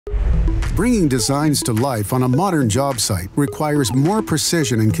Bringing designs to life on a modern job site requires more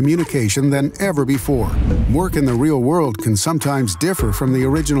precision and communication than ever before. Work in the real world can sometimes differ from the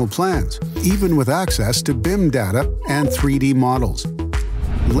original plans, even with access to BIM data and 3D models.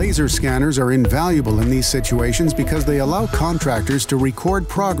 Laser scanners are invaluable in these situations because they allow contractors to record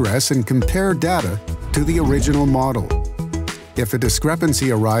progress and compare data to the original model. If a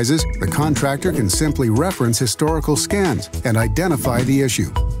discrepancy arises, the contractor can simply reference historical scans and identify the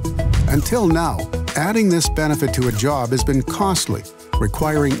issue. Until now, adding this benefit to a job has been costly,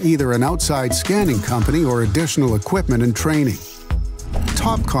 requiring either an outside scanning company or additional equipment and training.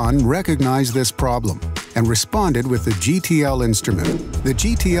 Topcon recognized this problem and responded with the GTL instrument. The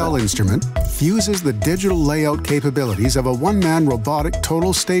GTL instrument fuses the digital layout capabilities of a one-man robotic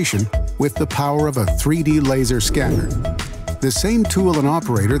total station with the power of a 3D laser scanner. The same tool and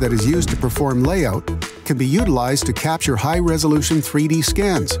operator that is used to perform layout can be utilized to capture high-resolution 3D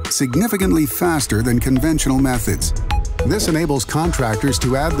scans, significantly faster than conventional methods. This enables contractors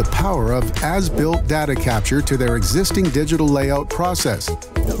to add the power of as-built data capture to their existing digital layout process,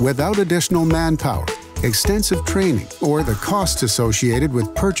 without additional manpower, extensive training, or the costs associated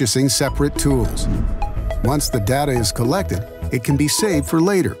with purchasing separate tools. Once the data is collected, it can be saved for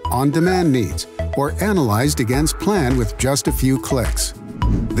later, on-demand needs, or analyzed against plan with just a few clicks.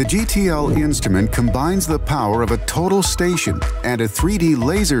 The GTL instrument combines the power of a total station and a 3D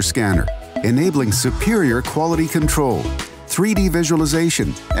laser scanner, enabling superior quality control, 3D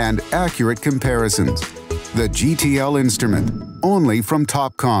visualization, and accurate comparisons. The GTL instrument, only from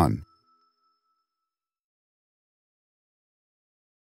Topcon.